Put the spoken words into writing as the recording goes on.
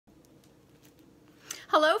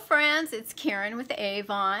Hello friends, it's Karen with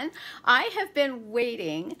Avon. I have been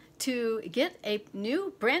waiting to get a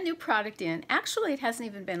brand new product in. Actually, it hasn't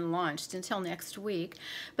even been launched until next week,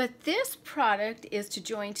 but this product is to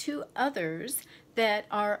join two others that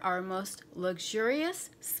are our most luxurious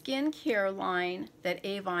skincare line that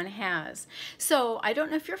Avon has. So I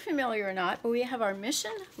don't know if you're familiar or not, but we have our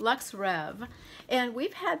Mission Luxereve, and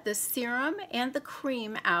we've had the serum and the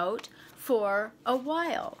cream out for a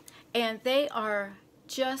while, and they are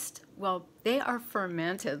they are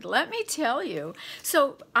fermented, let me tell you.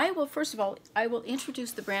 So first of all, I will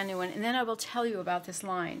introduce the brand new one, and then I will tell you about this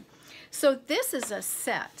line. So this is a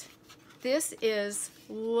set.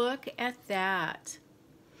 Look at that.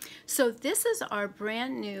 So this is our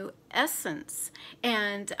brand new essence,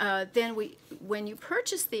 and then when you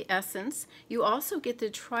purchase the essence, you also get the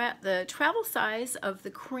travel size of the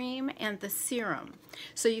cream and the serum,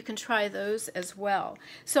 so you can try those as well.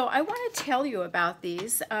 So I want to tell you about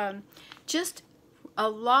these. Just a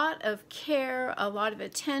lot of care, a lot of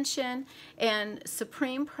attention, and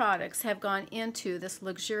supreme products have gone into this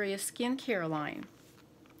luxurious skincare line.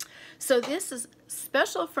 So this is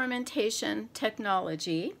special fermentation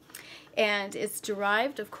technology, and it's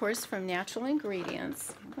derived, of course, from natural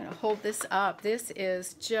ingredients. I'm going to hold this up. This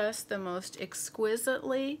is just the most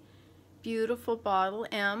exquisitely beautiful bottle,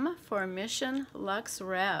 M for Mission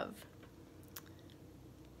Luxereve.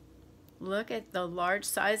 Look at the large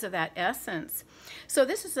size of that essence. So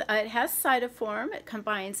this is, it has Cytoform. It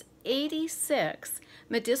combines 86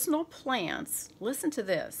 medicinal plants. Listen to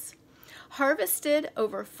this. Harvested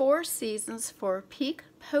over 4 seasons for peak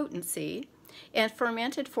potency and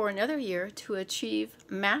fermented for another year to achieve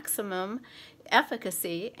maximum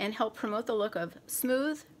efficacy and help promote the look of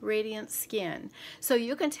smooth, radiant skin. So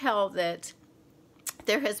you can tell that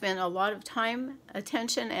there has been a lot of time,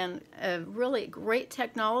 attention, and really great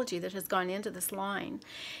technology that has gone into this line.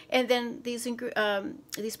 And then these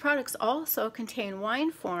products also contain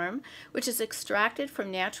wine form, which is extracted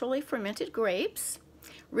from naturally fermented grapes,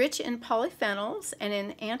 rich in polyphenols and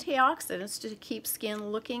in antioxidants to keep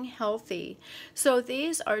skin looking healthy. So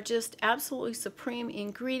these are just absolutely supreme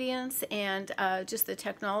ingredients, and just the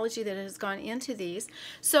technology that has gone into these.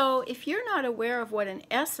 So if you're not aware of what an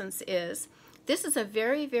essence is, this is a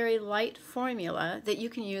very, very light formula that you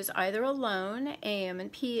can use either alone, AM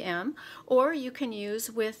and PM, or you can use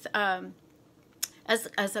with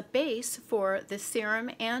as a base for the serum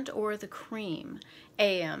and or the cream,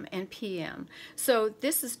 AM and PM. So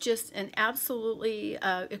this is just an absolutely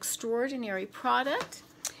extraordinary product,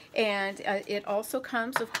 and it also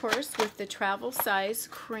comes, of course, with the travel size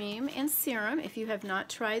cream and serum if you have not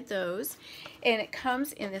tried those, and it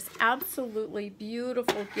comes in this absolutely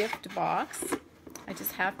beautiful gift box. I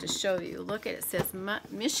just have to show you. Look at it. It says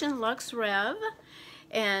Mission Luxereve,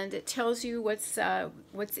 and it tells you what's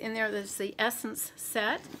in there. There's the essence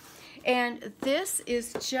set, and this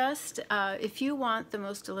is just if you want the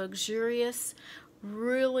most luxurious,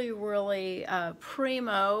 really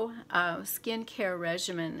primo skincare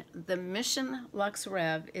regimen, the Mission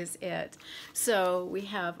Luxereve is it. So we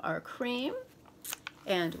have our cream,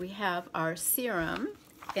 and we have our serum,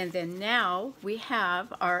 and then now we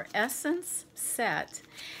have our essence set,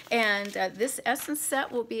 and this essence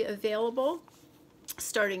set will be available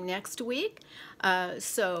starting next week.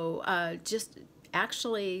 Just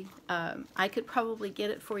actually, I could probably get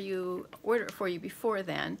it for you, order it for you before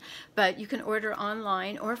then, but you can order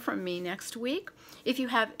online or from me next week. If you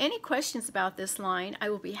have any questions about this line, I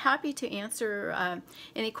will be happy to answer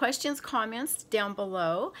any questions, comments down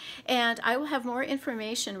below, and I will have more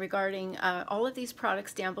information regarding all of these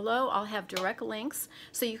products down below. I'll have direct links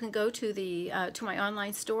so you can go to the to my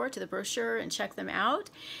online store, to the brochure, and check them out.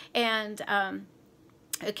 And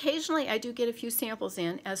occasionally I do get a few samples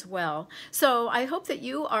in as well. So I hope that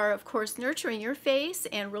you are, of course, nurturing your face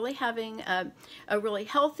and really having a really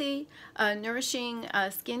healthy, nourishing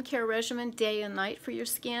skincare regimen day and night for your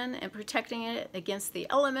skin, and protecting it against the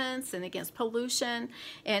elements and against pollution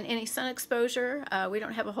and any sun exposure. We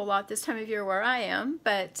don't have a whole lot this time of year where I am,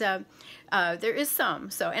 but there is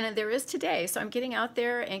some. And there is today. So I'm getting out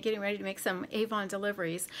there and getting ready to make some Avon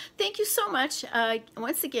deliveries. Thank you so much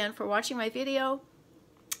once again for watching my video,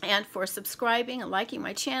 and for subscribing and liking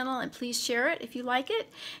my channel, and please share it if you like it.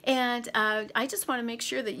 And I just want to make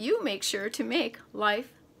sure that you make sure to make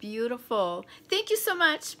life beautiful. Thank you so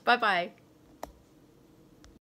much. Bye-bye.